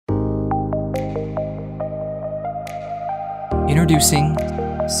Introducing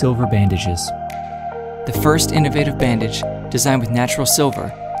Silver Bandages, the first innovative bandage designed with natural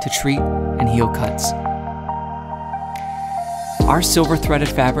silver to treat and heal cuts. Our silver threaded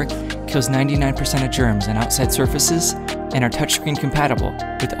fabric kills 99% of germs on outside surfaces and are touchscreen compatible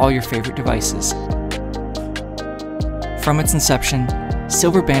with all your favorite devices. From its inception,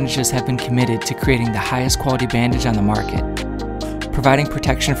 Silver Bandages have been committed to creating the highest quality bandage on the market, providing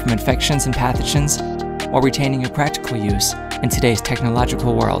protection from infections and pathogens while retaining a practical use in today's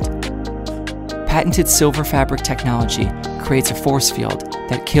technological world. Patented silver fabric technology creates a force field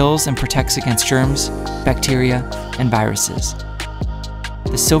that kills and protects against germs, bacteria, and viruses.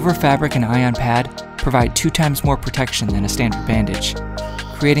 The silver fabric and ion pad provide 2 times more protection than a standard bandage,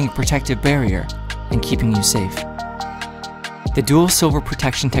 creating a protective barrier and keeping you safe. The dual silver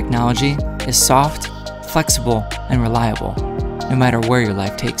protection technology is soft, flexible, and reliable, no matter where your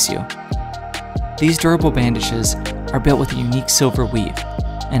life takes you. These durable bandages are built with a unique silver weave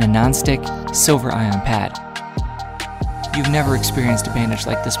and a non-stick silver ion pad. You've never experienced a bandage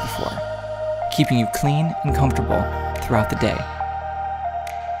like this before, keeping you clean and comfortable throughout the day.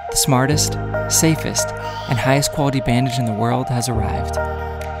 The smartest, safest, and highest quality bandage in the world has arrived.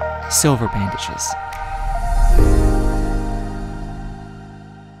 Silver Bandages.